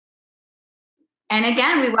And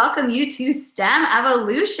again, we welcome you to STEM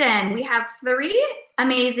Evolution. We have 3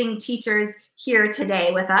 amazing teachers here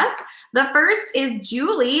today with us. The first is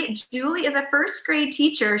Julie. Julie is a first grade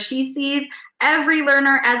teacher. She sees every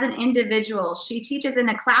learner as an individual. She teaches in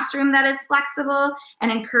a classroom that is flexible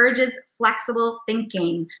and encourages flexible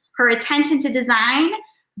thinking. Her attention to design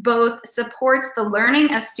both supports the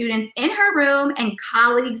learning of students in her room and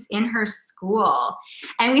colleagues in her school.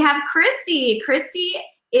 And we have Kristy. Kristy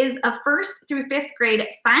is a 1st through 5th grade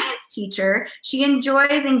science teacher. She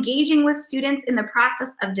enjoys engaging with students in the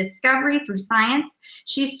process of discovery through science.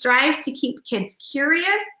 She strives to keep kids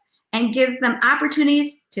curious and gives them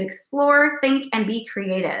opportunities to explore, think, and be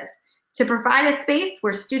creative. To provide a space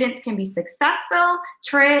where students can be successful,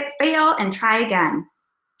 fail, and try again.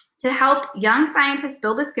 To help young scientists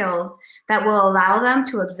build the skills that will allow them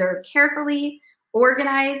to observe carefully,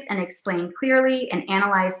 organize and explain clearly, and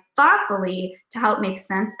analyze thoughtfully to help make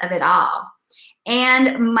sense of it all.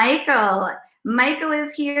 And Michael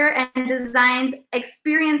is here and designs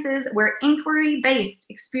experiences where inquiry-based,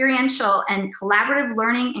 experiential, and collaborative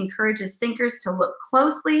learning encourages thinkers to look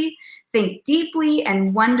closely, think deeply,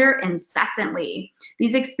 and wonder incessantly.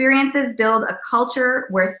 These experiences build a culture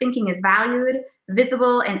where thinking is valued,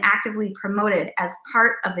 visible, and actively promoted as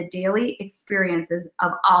part of the daily experiences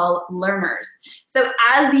of all learners. So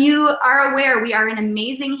as you are aware, we are in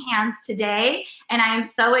amazing hands today, and I am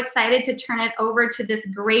so excited to turn it over to this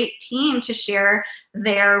great team to share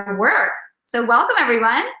their work. So welcome,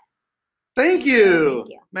 everyone. Thank you.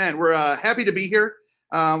 Man, we're happy to be here.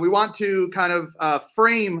 We want to kind of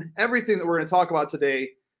frame everything that we're going to talk about today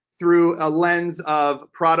through a lens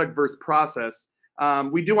of product versus process.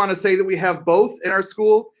 We do want to say that we have both in our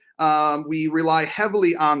school. We rely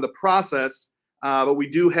heavily on the process, but we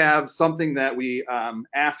do have something that we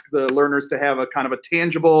ask the learners to have a kind of a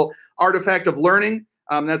tangible artifact of learning.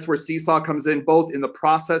 That's where Seesaw comes in, both in the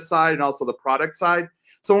process side and also the product side.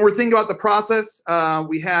 So when we're thinking about the process,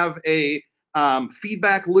 we have a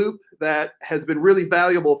feedback loop that has been really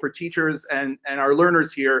valuable for teachers and our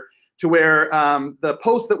learners here, to where the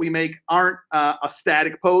posts that we make aren't a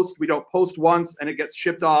static post. We don't post once and it gets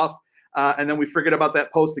shipped off, and then we forget about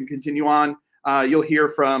that post and continue on. You'll hear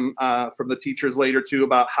from the teachers later too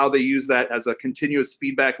about how they use that as a continuous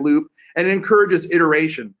feedback loop, and it encourages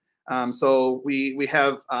iteration. So we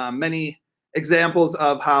have many examples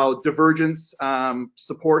of how divergence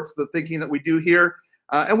supports the thinking that we do here,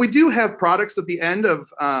 and we do have products at the end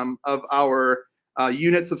of our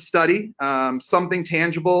units of study, something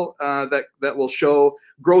tangible that will show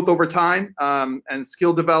growth over time, and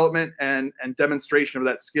skill development and demonstration of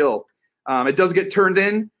that skill. It does get turned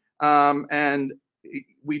in, and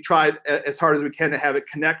we try as hard as we can to have it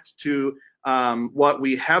connect to what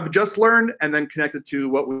we have just learned, and then connect it to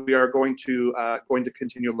what we are going to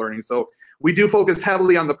continue learning. So we do focus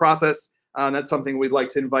heavily on the process. That's something we'd like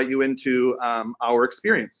to invite you into our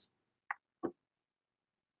experience.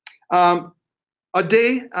 A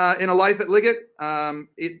day in a life at Liggett.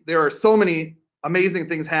 There are so many amazing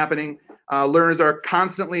things happening. Learners are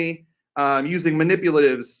constantly using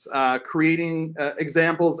manipulatives, creating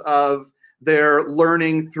examples of their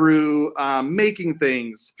learning through making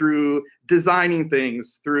things, through designing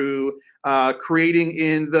things, through creating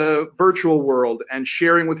in the virtual world and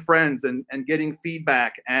sharing with friends and getting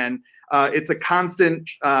feedback. And it's a constant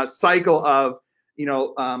cycle of,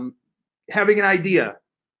 having an idea,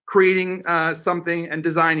 creating something and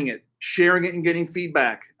designing it, sharing it and getting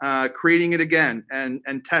feedback, creating it again,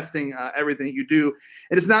 and testing everything that you do.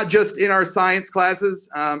 And it's not just in our science classes,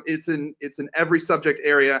 it's in every subject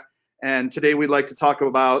area. And today we'd like to talk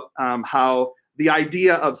about how the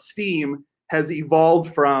idea of STEAM has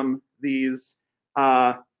evolved from these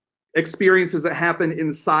experiences that happen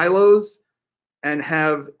in silos and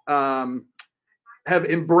have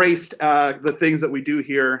embraced the things that we do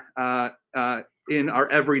here in our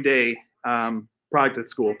everyday product at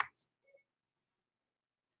school.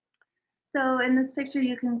 So in this picture,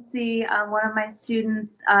 you can see one of my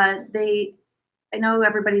students. I know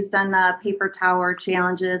everybody's done paper tower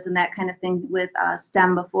challenges and that kind of thing with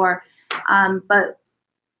STEM before, but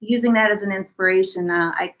using that as an inspiration,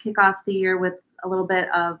 I kick off the year with a little bit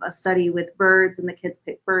of a study with birds, and the kids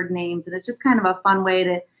pick bird names, and it's just kind of a fun way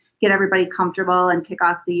to get everybody comfortable and kick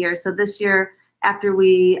off the year. So this year, after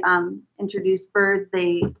we introduced birds,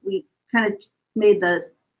 we kind of made the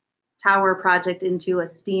tower project into a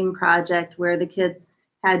STEAM project where the kids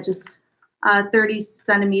had just 30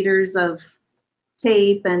 centimeters of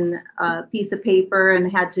tape and a piece of paper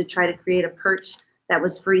and had to try to create a perch that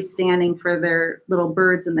was freestanding for their little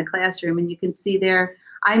birds in the classroom. And you can see there,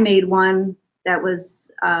 I made one that was,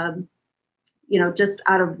 just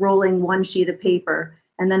out of rolling one sheet of paper.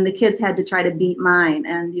 And then the kids had to try to beat mine.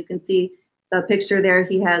 And you can see the picture there.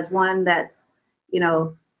 He has one that's,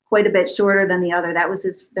 quite a bit shorter than the other. That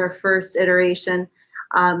was their first iteration.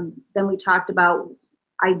 Then we talked about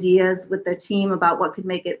ideas with their team about what could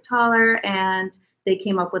make it taller, and they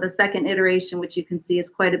came up with a second iteration, which you can see is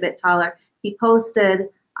quite a bit taller. He posted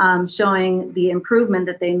showing the improvement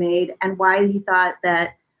that they made and why he thought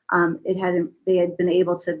that they had been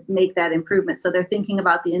able to make that improvement. So they're thinking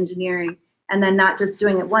about the engineering and then not just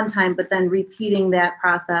doing it one time, but then repeating that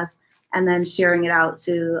process and then sharing it out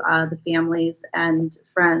to the families and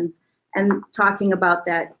friends and talking about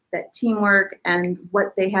that teamwork and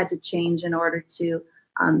what they had to change in order to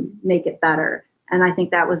make it better. And I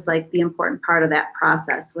think that was like the important part of that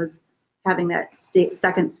process, was having that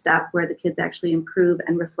second step where the kids actually improve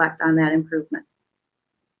and reflect on that improvement.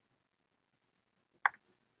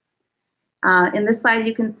 In this slide,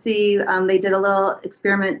 you can see they did a little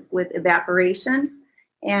experiment with evaporation,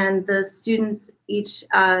 and the students each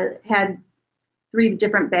had 3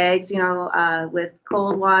 different bags, with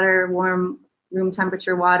cold water, warm room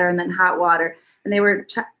temperature water, and then hot water. And they were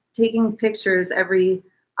taking pictures every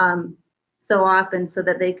so often so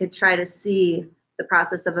that they could try to see the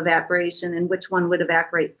process of evaporation and which one would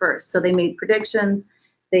evaporate first. So they made predictions.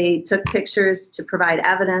 They took pictures to provide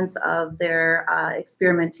evidence of their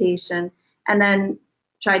experimentation, and then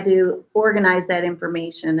tried to organize that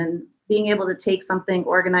information. And being able to take something,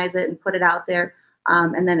 organize it, and put it out there,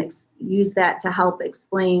 and then use that to help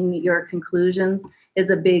explain your conclusions is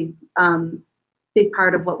a big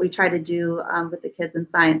part of what we try to do with the kids in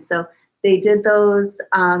science. So they did those.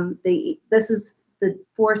 The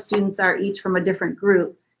 4 students are each from a different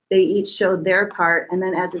group. They each showed their part, and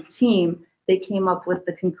then as a team, they came up with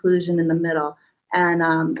the conclusion in the middle,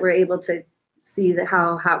 and were able to see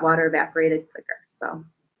how hot water evaporated quicker. So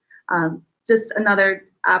just another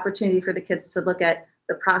opportunity for the kids to look at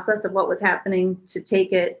the process of what was happening, to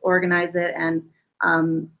take it, organize it, and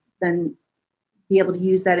then be able to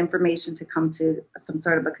use that information to come to some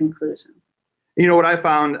sort of a conclusion. What I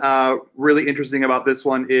found really interesting about this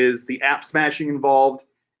one is the app smashing involved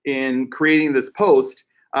in creating this post.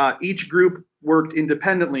 Each group worked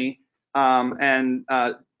independently and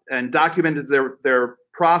documented their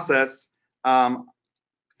process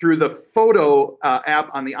through the photo app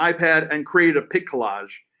on the iPad and created a pic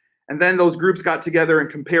collage. And then those groups got together and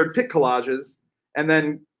compared pic collages and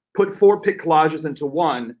then put 4 pic collages into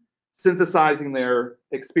one, synthesizing their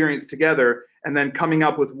experience together, and then coming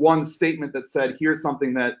up with one statement that said, here's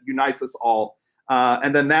something that unites us all.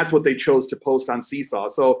 And then that's what they chose to post on Seesaw.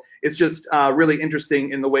 So it's just really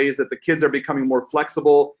interesting in the ways that the kids are becoming more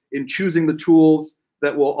flexible in choosing the tools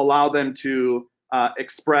that will allow them to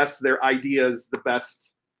express their ideas the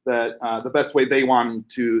best way they want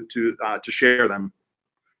to share them.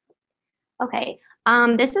 Okay.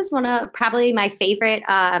 This is one of probably my favorite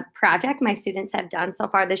project my students have done so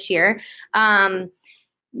far this year.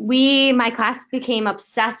 My class became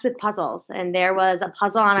obsessed with puzzles, and there was a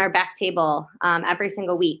puzzle on our back table every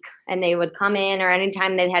single week, and they would come in, or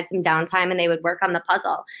anytime they had some downtime, and they would work on the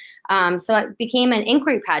puzzle. So it became an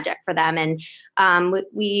inquiry project for them, and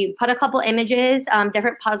we put a couple images,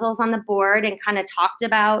 different puzzles on the board, and kind of talked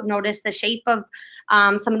about, noticed the shape of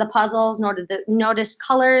some of the puzzles, noticed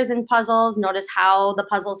colors in puzzles, noticed how the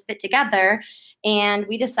puzzles fit together. And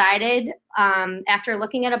we decided, after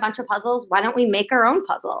looking at a bunch of puzzles, why don't we make our own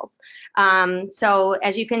puzzles? So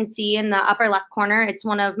as you can see in the upper left corner, it's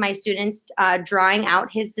one of my students drawing out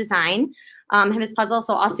his design of his puzzle.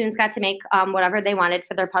 So all students got to make whatever they wanted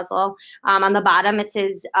for their puzzle. On the bottom, it's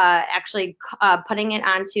his actually putting it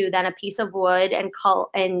onto then a piece of wood and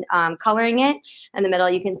coloring it. In the middle,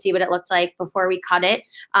 you can see what it looked like before we cut it.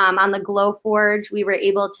 On the glow forge, we were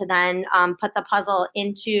able to then put the puzzle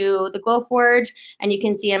into the glow forge, and you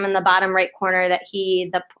can see him in the bottom right corner that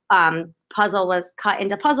the puzzle was cut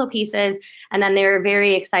into puzzle pieces, and then they were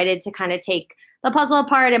very excited to kind of take the puzzle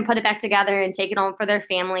apart and put it back together and take it home for their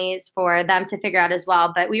families, for them to figure out as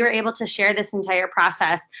well. But we were able to share this entire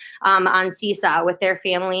process on Seesaw with their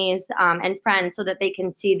families and friends, so that they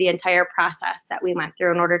can see the entire process that we went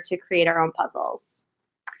through in order to create our own puzzles.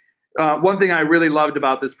 One thing I really loved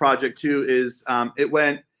about this project too is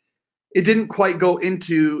it didn't quite go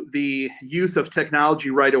into the use of technology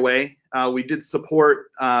right away. We did support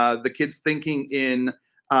the kids' thinking in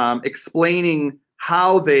explaining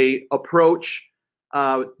how they approach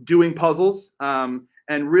doing puzzles,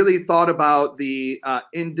 and really thought about the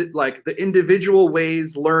individual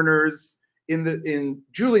ways learners in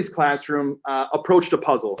Julie's classroom approached a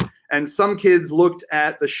puzzle. And some kids looked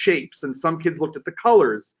at the shapes, and some kids looked at the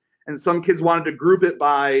colors, and some kids wanted to group it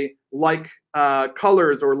by like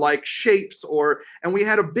colors or like shapes, and we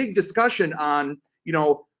had a big discussion on,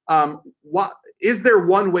 what is there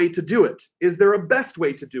one way to do it? Is there a best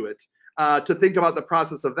way to do it? To think about the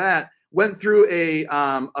process of that, went through a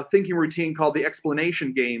thinking routine called the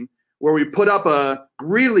explanation game, where we put up a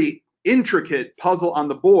really intricate puzzle on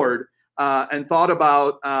the board and thought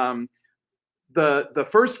about the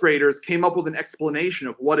first graders came up with an explanation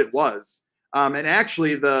of what it was. And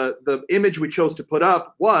actually the image we chose to put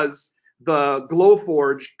up was the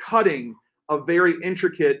Glowforge cutting a very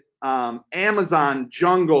intricate Amazon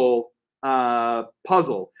jungle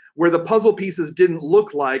puzzle, where the puzzle pieces didn't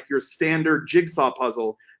look like your standard jigsaw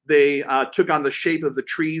puzzle. They took on the shape of the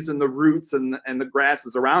trees and the roots and the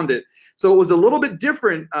grasses around it. So it was a little bit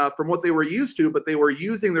different from what they were used to, but they were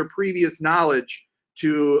using their previous knowledge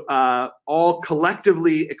to all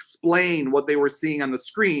collectively explain what they were seeing on the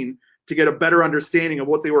screen to get a better understanding of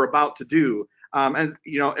what they were about to do. As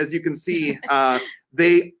you can see,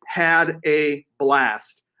 they had a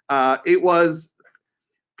blast. It was,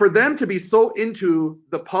 for them to be so into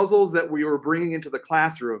the puzzles that we were bringing into the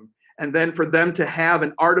classroom, and then for them to have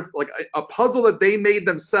a puzzle that they made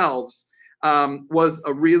themselves, was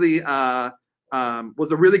a really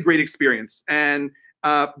great experience. And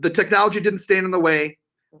the technology didn't stand in the way.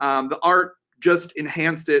 The art just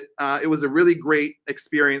enhanced it. It was a really great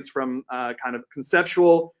experience from kind of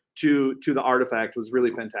conceptual to the artifact. It was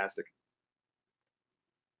really fantastic.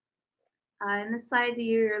 In this slide,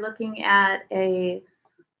 you're looking at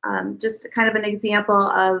just kind of an example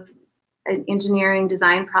of an engineering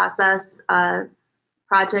design process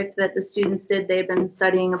project that the students did. They've been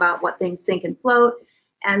studying about what things sink and float.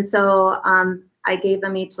 And so I gave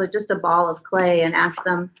them each just a ball of clay and asked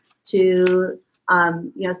them to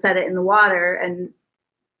set it in the water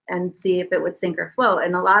and see if it would sink or float.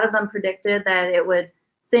 And a lot of them predicted that it would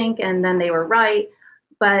sink, and then they were right.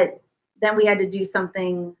 But then we had to do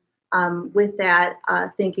something with that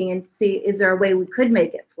thinking and see, is there a way we could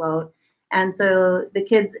make it float? And so the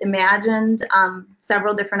kids imagined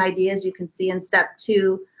several different ideas. You can see in step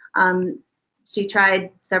 2, she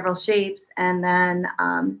tried several shapes, and then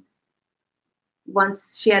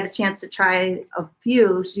once she had a chance to try a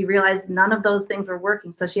few, she realized none of those things were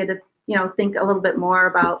working. So she had to, think a little bit more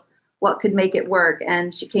about what could make it work.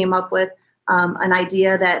 And she came up with an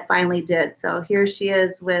idea that finally did. So here she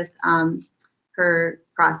is with her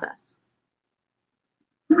process.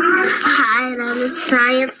 Hi, and I'm in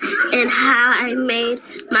science, and how I made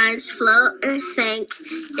mine float or sink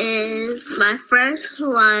is my first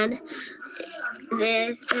one. It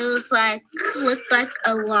was looked like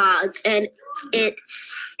a log, and it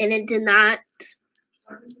did not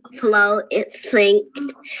float, it sank.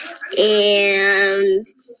 And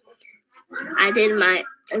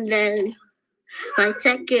then my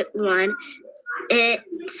second one,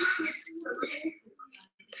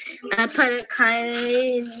 I put it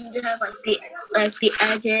kind of like the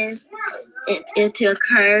edges into a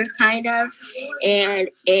curve kind of, and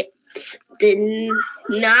it did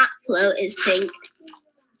not float, it sank.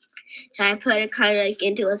 I put it kind of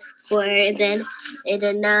into a square, and then it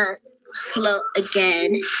did not float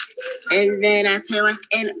again. And then I put it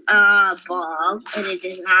in a ball, and it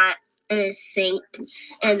did not, and it sank.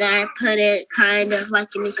 And then I put it kind of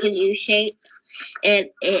like in a canoe shape, and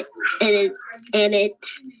it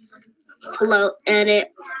floated,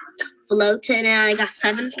 and I got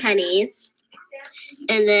 7 pennies.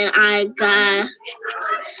 And then I got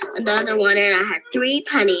another one, and I had 3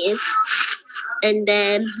 pennies. And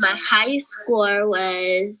then my highest score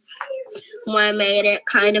was when I made it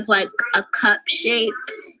kind of like a cup shape,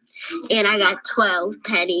 and I got 12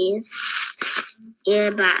 pennies.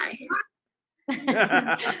 And bye.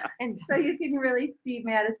 And so you can really see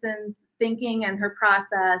Madison's thinking and her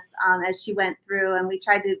process as she went through, and we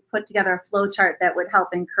tried to put together a flow chart that would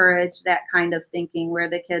help encourage that kind of thinking, where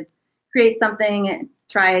the kids create something and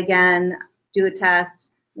try again, do a test,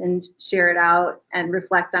 and share it out and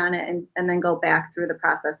reflect on it, and then go back through the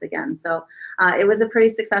process again. So it was a pretty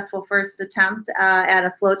successful first attempt at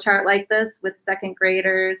a flow chart like this with second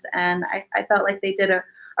graders, and I felt like they did a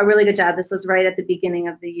really good job. This was right at the beginning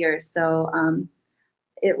of the year, so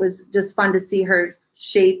it was just fun to see her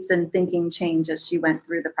shapes and thinking change as she went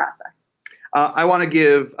through the process. I want to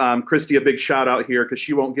give Kristy a big shout out here, because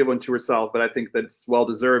she won't give one to herself, but I think that's well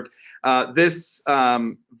deserved. This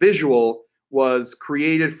visual was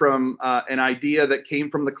created from an idea that came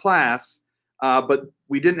from the class, but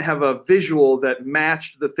we didn't have a visual that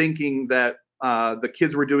matched the thinking that the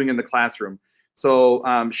kids were doing in the classroom. So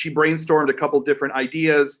she brainstormed a couple different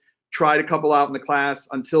ideas, tried a couple out in the class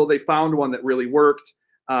until they found one that really worked,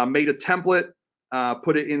 made a template,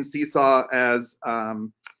 put it in Seesaw as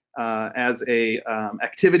as a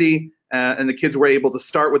activity, and the kids were able to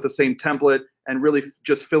start with the same template and really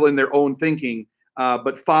just fill in their own thinking,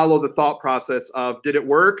 but follow the thought process of, did it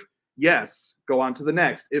work? Yes, go on to the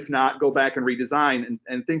next. If not, go back and redesign,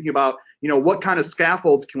 and thinking about, what kind of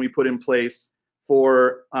scaffolds can we put in place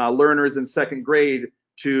for learners in second grade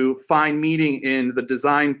to find meaning in the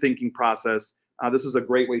design thinking process. This was a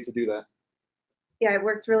great way to do that. Yeah, it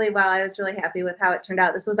worked really well. I was really happy with how it turned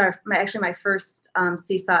out. This was actually my first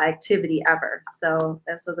Seesaw activity ever, so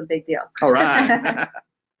this was a big deal. All right.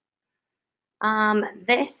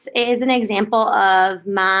 This is an example of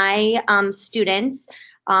my students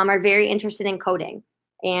are very interested in coding,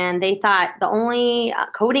 and they thought the only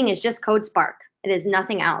coding is just CodeSpark. It is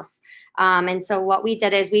nothing else. And so what we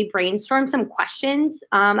did is we brainstormed some questions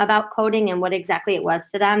about coding and what exactly it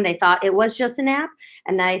was to them. They thought it was just an app,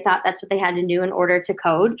 and they thought that's what they had to do in order to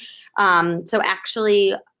code. So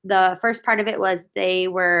actually, the first part of it was they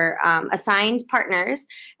were assigned partners,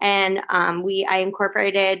 and I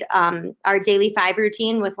incorporated our daily 5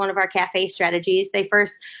 routine with one of our cafe strategies. They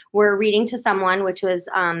first were reading to someone, which was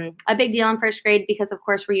a big deal in first grade because, of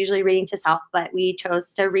course, we're usually reading to self, but we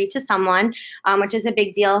chose to read to someone, which is a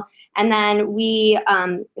big deal. And then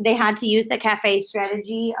they had to use the cafe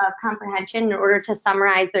strategy of comprehension in order to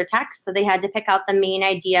summarize their text. So they had to pick out the main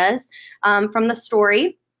ideas from the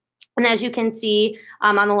story. And as you can see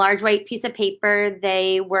on the large white piece of paper,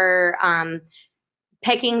 they were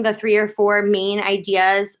picking the 3 or 4 main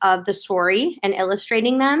ideas of the story and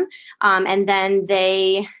illustrating them. And then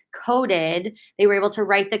they were able to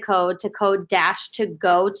write the code to code dash to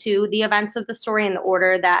go to the events of the story in the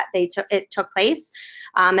order that it took place.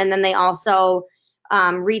 And then they also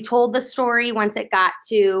retold the story once it got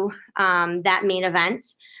to that main event.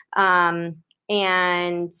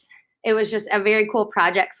 And it was just a very cool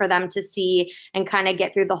project for them to see and kind of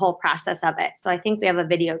get through the whole process of it. So I think we have a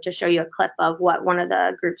video to show you a clip of what one of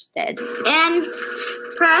the groups did. And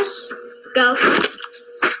press go.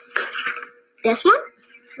 This one?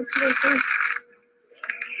 What's this one?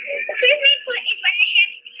 The first input is when the ship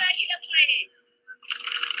fell to the planet.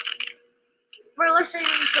 We're listening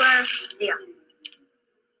to our video.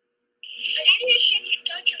 And then the ship should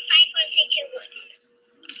go to 5.61.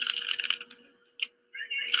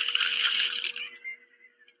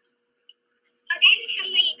 And then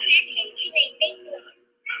somebody crashed into a big wall.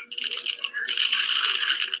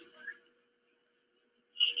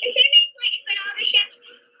 The third input is when all the ships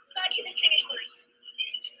go to the finish line.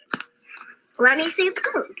 Let me see the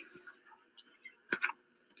code.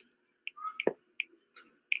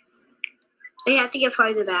 You have to get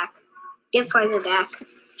farther back. Get farther back.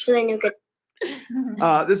 So then you get.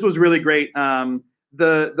 This was really great.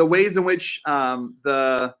 The ways in which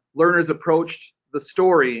the learners approached the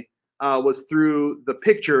story was through the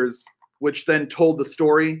pictures, which then told the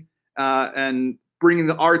story, and bringing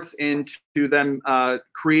the arts into them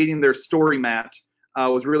creating their story mat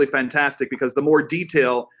was really fantastic, because the more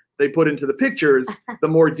detail they put into the pictures, the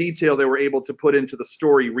more detail they were able to put into the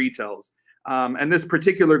story retells. And this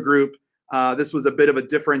particular group, this was a bit of a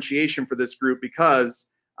differentiation for this group, because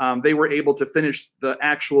they were able to finish the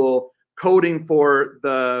actual coding for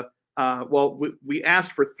the, we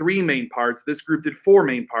asked for 3 main parts. This group did 4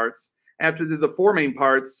 main parts. After the 4 main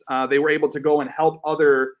parts, they were able to go and help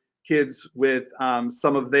other kids with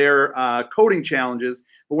some of their coding challenges.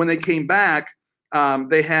 But when they came back,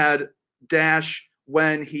 they had Dash,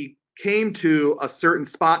 when he came to a certain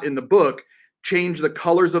spot in the book, change the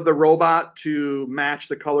colors of the robot to match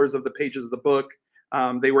the colors of the pages of the book.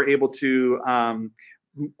 They were able to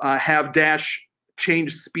have Dash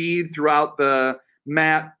change speed throughout the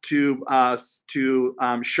mat to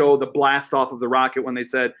show the blast off of the rocket. When they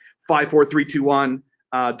said 5, 4, 3, 2, 1,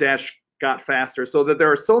 Dash got faster. So that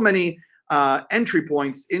there are so many entry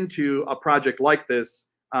points into a project like this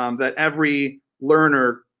that every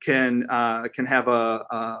learner can have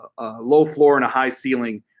a low floor and a high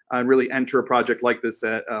ceiling and really enter a project like this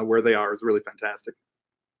at where they are. Is really fantastic.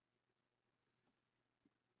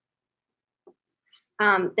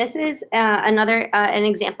 This is an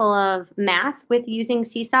example of math with using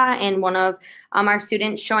Seesaw, and one of our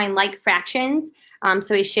students showing like fractions.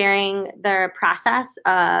 So he's sharing the process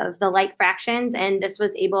of the like fractions, and this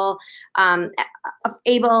was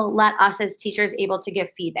let us as teachers able to give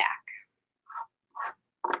feedback.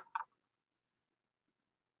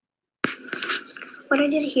 What I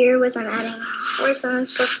did here was I'm adding 4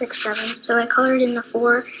 7s plus 6 7s. So I colored in the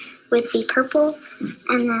 4 with the purple,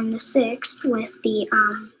 and then the 6 with the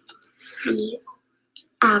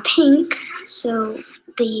pink. So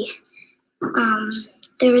it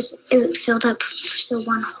filled up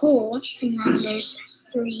one hole, and then there's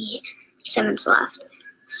 3 7s left.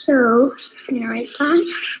 So I'm gonna write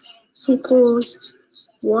that equals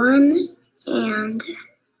 1 and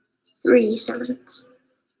 3/7.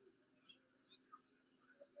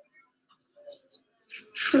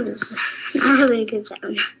 Not having a good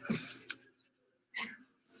 7.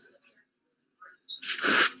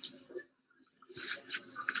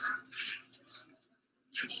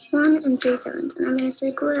 1 and 3/7, and I'm going to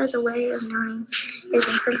circle it as a way of knowing if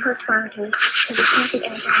it's in postpartum, because it can't take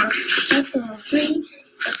anything else. Anything out of 3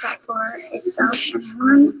 except for itself and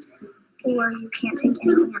 1, or you can't take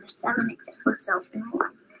anything out of 7 except for itself and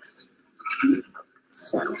 1.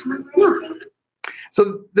 So, yeah.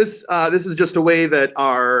 So this is just a way that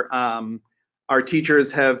our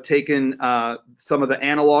teachers have taken some of the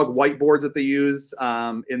analog whiteboards that they use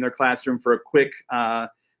in their classroom for a quick kind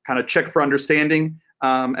of check for understanding,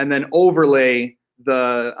 and then overlay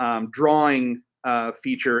the drawing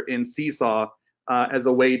feature in Seesaw as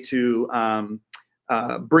a way to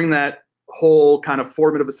bring that whole kind of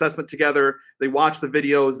formative assessment together. They watch the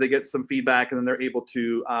videos, they get some feedback, and then they're able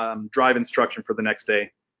to drive instruction for the next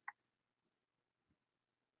day.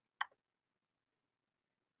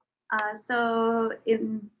 So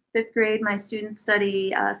in 5th grade, my students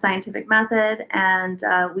study scientific method, and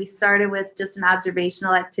we started with just an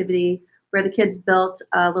observational activity where the kids built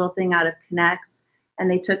a little thing out of Connects, and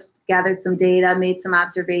they gathered some data, made some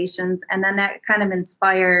observations, and then that kind of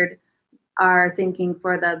inspired our thinking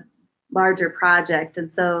for the larger project. And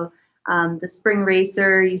so the spring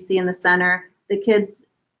racer you see in the center, the kids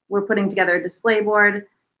were putting together a display board,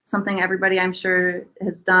 something everybody I'm sure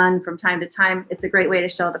has done from time to time. It's a great way to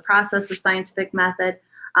show the process of scientific method.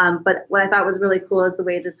 But what I thought was really cool is the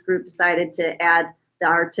way this group decided to add the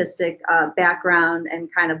artistic background and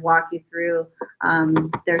kind of walk you through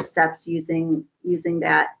their steps using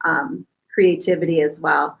that creativity as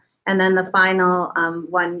well. And then the final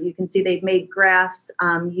one, you can see they've made graphs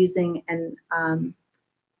using and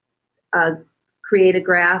create a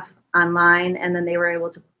graph online, and then they were able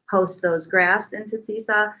to post those graphs into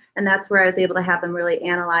Seesaw, and that's where I was able to have them really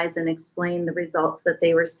analyze and explain the results that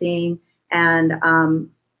they were seeing, and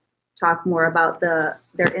talk more about their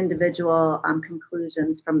individual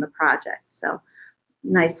conclusions from the project. So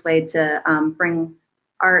nice way to bring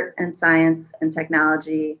art and science and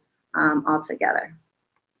technology all together.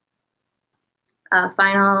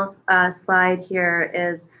 Final slide here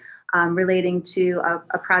is relating to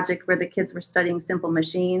a project where the kids were studying simple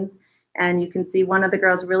machines. And you can see one of the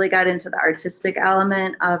girls really got into the artistic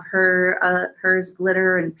element of hers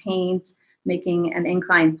glitter and paint, making an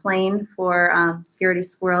inclined plane for Scaredy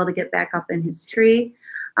Squirrel to get back up in his tree.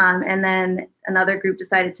 And then another group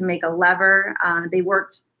decided to make a lever. They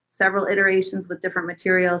worked several iterations with different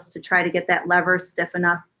materials to try to get that lever stiff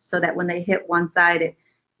enough so that when they hit one side,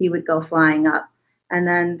 he would go flying up. And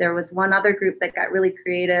then there was one other group that got really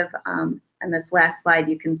creative. And this last slide,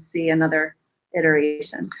 you can see another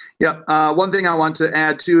iteration. Yeah, one thing I want to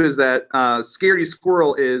add too is that Scaredy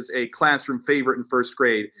Squirrel is a classroom favorite in 1st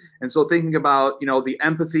grade. And so thinking about, the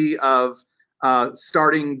empathy of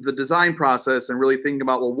starting the design process and really thinking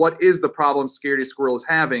about, well, what is the problem Scaredy Squirrel is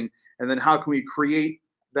having? And then how can we create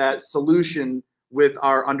that solution with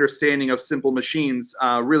our understanding of simple machines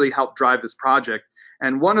really help drive this project.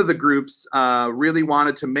 And one of the groups really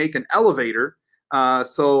wanted to make an elevator.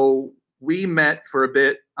 So we met for a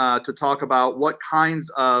bit to talk about what kinds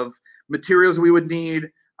of materials we would need.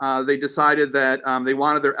 They decided that they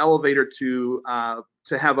wanted their elevator to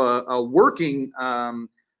have a working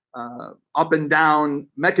up and down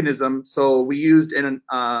mechanism. So we used in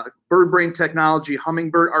bird brain technology,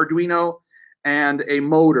 hummingbird Arduino, and a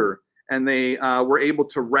motor. And they were able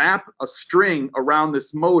to wrap a string around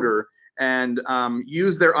this motor and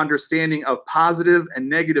use their understanding of positive and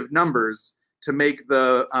negative numbers to make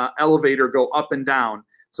the elevator go up and down.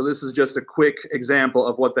 So this is just a quick example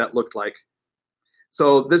of what that looked like.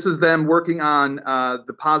 So this is them working on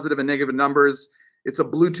the positive and negative numbers. It's a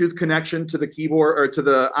Bluetooth connection to the keyboard or to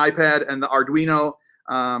the iPad and the Arduino.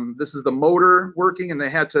 This is the motor working, and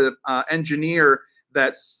they had to engineer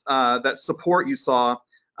that support you saw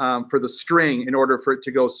for the string in order for it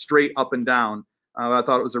to go straight up and down. I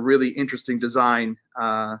thought it was a really interesting design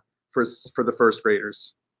for the 1st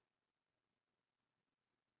graders.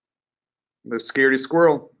 The Scaredy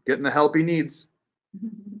Squirrel getting the help he needs.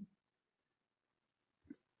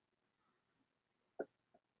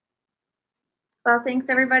 Well, thanks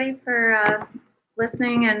everybody for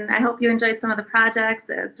listening, and I hope you enjoyed some of the projects.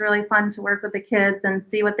 It's really fun to work with the kids and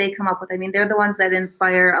see what they come up with. I mean, they're the ones that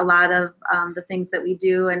inspire a lot of the things that we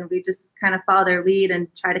do, and we just kind of follow their lead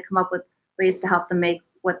and try to come up with ways to help them make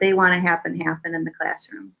what they want to happen in the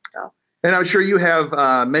classroom. So And I'm sure you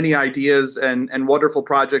have many ideas and wonderful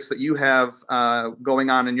projects that you have going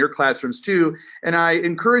on in your classrooms too. And I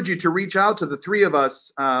encourage you to reach out to the three of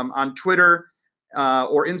us on Twitter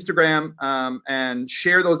or Instagram and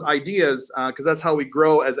share those ideas because that's how we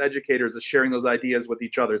grow as educators, is sharing those ideas with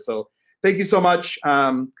each other. So thank you so much.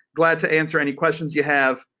 Glad to answer any questions you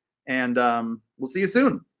have, and we'll see you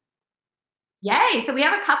soon. Yay, so we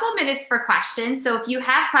have a couple minutes for questions. So if you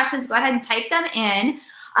have questions, go ahead and type them in.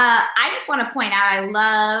 I just want to point out, I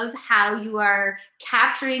love how you are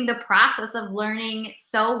capturing the process of learning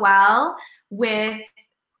so well with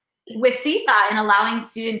Seesaw and allowing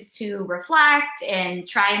students to reflect and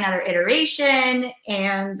try another iteration.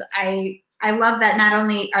 And I love that not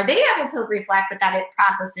only are they able to reflect, but that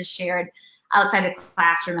process is shared outside the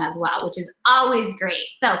classroom as well, which is always great.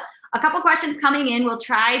 So a couple questions coming in. We'll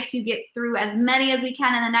try to get through as many as we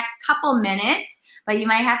can in the next couple minutes, but you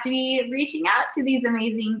might have to be reaching out to these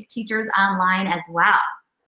amazing teachers online as well.